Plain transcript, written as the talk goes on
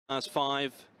Last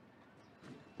 5.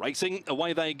 Racing,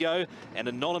 away they go. And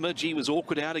Anonymous, was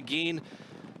awkward out again.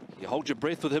 You hold your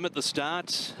breath with him at the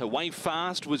start. Away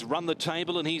fast was Run the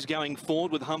Table, and he's going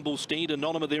forward with Humble Steed.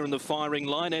 Anonymous there in the firing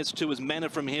line, as to his Manna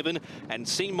from Heaven. And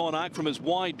Sea Monarch from his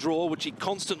wide draw, which he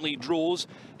constantly draws.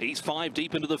 He's 5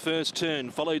 deep into the first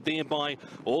turn, followed there by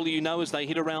All You Know as they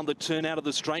hit around the turn out of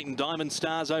the straight, and Diamond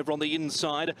Stars over on the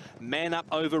inside. Man Up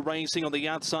over racing on the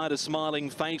outside, a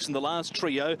Smiling Face. And the last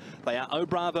trio, they are Oh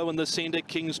Bravo in the centre,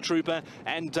 King's Trooper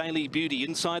and Daily Beauty.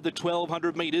 Inside the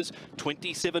 1200 metres,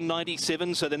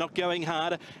 27.97, so they're not going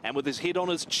hard. And with his head on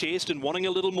his chest and wanting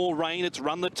a little more rain, it's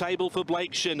Run the Table for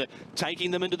Blake Shin, taking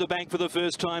them into the bank for the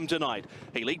first time tonight.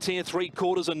 He leads here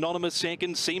 3/4, Anonymous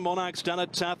second. Sea Monarch's done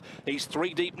it tough. He's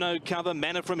 3 deep, no cover.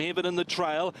 Manna from Heaven in the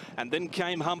trail, and then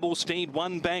came Humble Steed,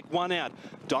 1 back, 1 out.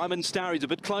 Diamond Star is a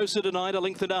bit closer tonight, a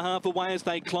length and a half away as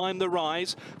they climb the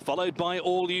rise, followed by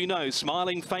All You Know.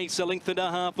 Smiling Face a length and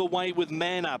a half away with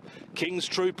Man Up. King's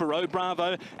Trooper, Oh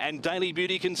Bravo and Daily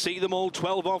Beauty can see them all,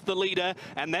 12 off the leader,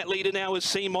 and that leader now is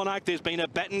Sea Monarch. There's been a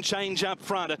baton change up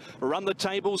front. Run the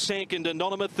Table second,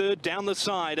 Anonymous third down the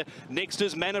side. Next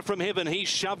is Manna from Heaven. He's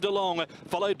shoved along,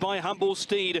 followed by Humble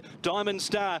Steed. Diamond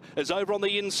Star is over on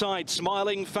the inside.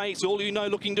 Smiling Face, All You Know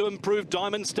looking to improve.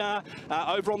 Diamond Star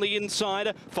over on the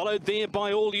inside, followed there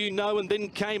by All You Know, and then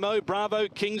came Oh Bravo,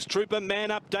 King's Trooper,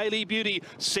 Man Up, Daily Beauty.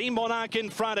 Sea Monarch in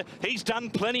front. He's done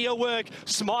plenty of work.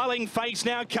 Smiling Face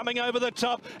now coming over the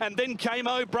top, and then came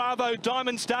Oh Bravo.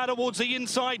 Diamond Star towards the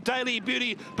inside, Daily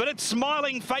Beauty, but it's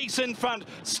Smiling Face in front.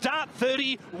 Start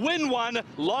 30, win 1.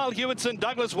 Lyle Hewitson,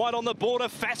 Douglas White on the border,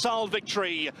 facile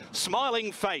victory.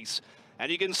 Smiling Face.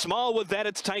 And you can smile with that.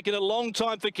 It's taken a long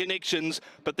time for Connections,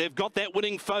 but they've got that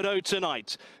winning photo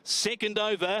tonight. Second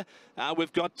over,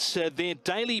 we've got their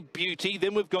Daily Beauty.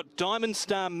 Then we've got Diamond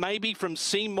Star maybe from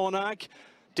Sea Monarch.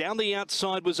 Down the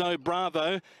outside was Oh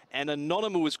Bravo, and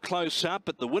Anonymous was close up,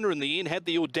 but the winner in the end had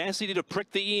the audacity to prick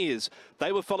the ears.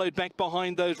 They were followed back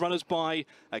behind those runners by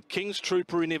a King's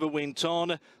Trooper who never went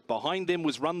on. Behind them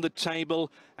was Run the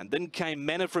Table, and then came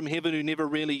Manna from Heaven, who never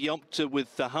really yelped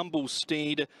with the Humble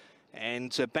Steed.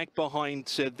 And back behind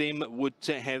them would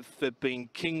have been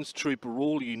King's Trooper,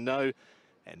 All You Know,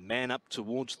 and Man Up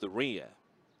towards the rear.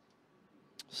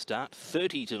 Start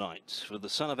 30 tonight for the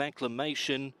Son of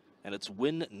Acclamation, and it's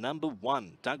win number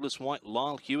 1. Douglas White,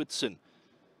 Lyle Hewitson.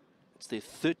 It's their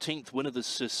 13th win of this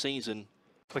season.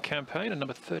 The campaign, and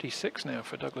number 36 now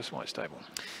for Douglas White stable.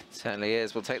 Certainly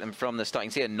is. We'll take them from the start. You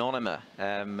can see Anonymous,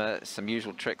 some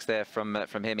usual tricks there from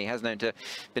him. He has been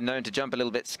known to jump a little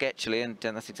bit sketchily, and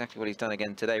that's exactly what he's done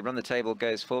again today. Run the Table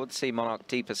goes forward. Sea Monarch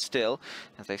deeper still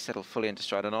as they settle fully into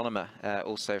stride. Anonymous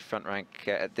also front rank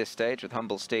at this stage with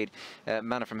Humble Steed,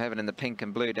 Manna from Heaven in the pink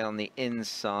and blue down the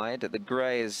inside. The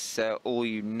grey is All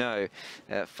You Know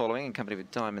following, in company with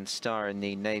Diamond Star in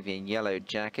the navy and yellow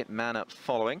jacket. Man Up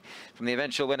following from the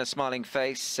eventual winner, Smiling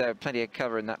Face, plenty of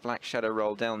cover in that black shadow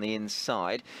roll down the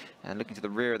inside. And looking to the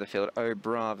rear of the field, Oh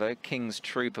Bravo, King's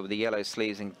Trooper with the yellow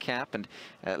sleeves and cap, and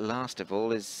last of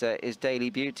all is Daily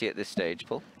Beauty at this stage,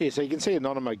 Paul. Yeah, so you can see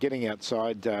Anonymous getting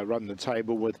outside, Run the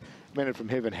Table with Manna from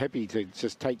Heaven happy to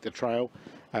just take the trail.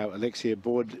 Alexia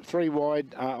aboard 3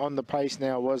 wide on the pace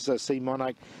now was Sea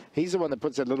Monarch. He's the one that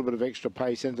puts a little bit of extra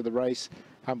pace into the race.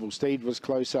 Humble Steed was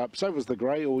close up, so was the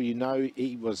grey, All You Know,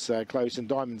 he was close, and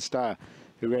Diamond Star,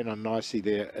 who ran on nicely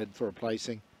there for a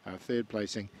placing, third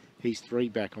placing. He's 3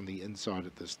 back on the inside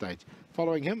at this stage.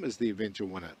 Following him is the eventual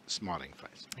winner, Smiling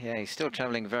Face. Yeah, he's still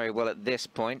travelling very well at this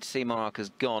point. Sea Monarch has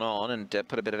gone on and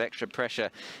put a bit of extra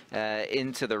pressure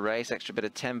into the race, extra bit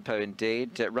of tempo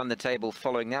indeed. Run the Table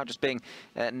following now, just being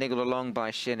niggled along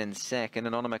by Shin in second.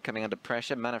 Anonymous coming under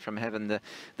pressure. Manna from Heaven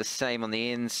the same on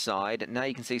the inside. Now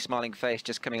you can see Smiling Face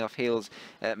just coming off heels,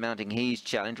 mounting his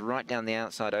challenge. Right down the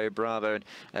outside, Oh Bravo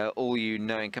and All You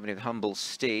Know in company with Humble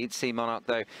Steed. Sea Monarch,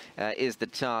 though, is the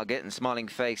target, and Smiling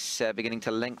Face beginning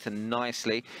to lengthen nicely.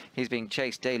 He's being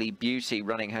chased. Daily Beauty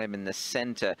running home in the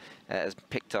centre, has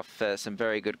picked off some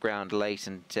very good ground late,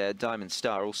 and Diamond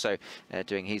Star also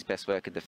doing his best work in the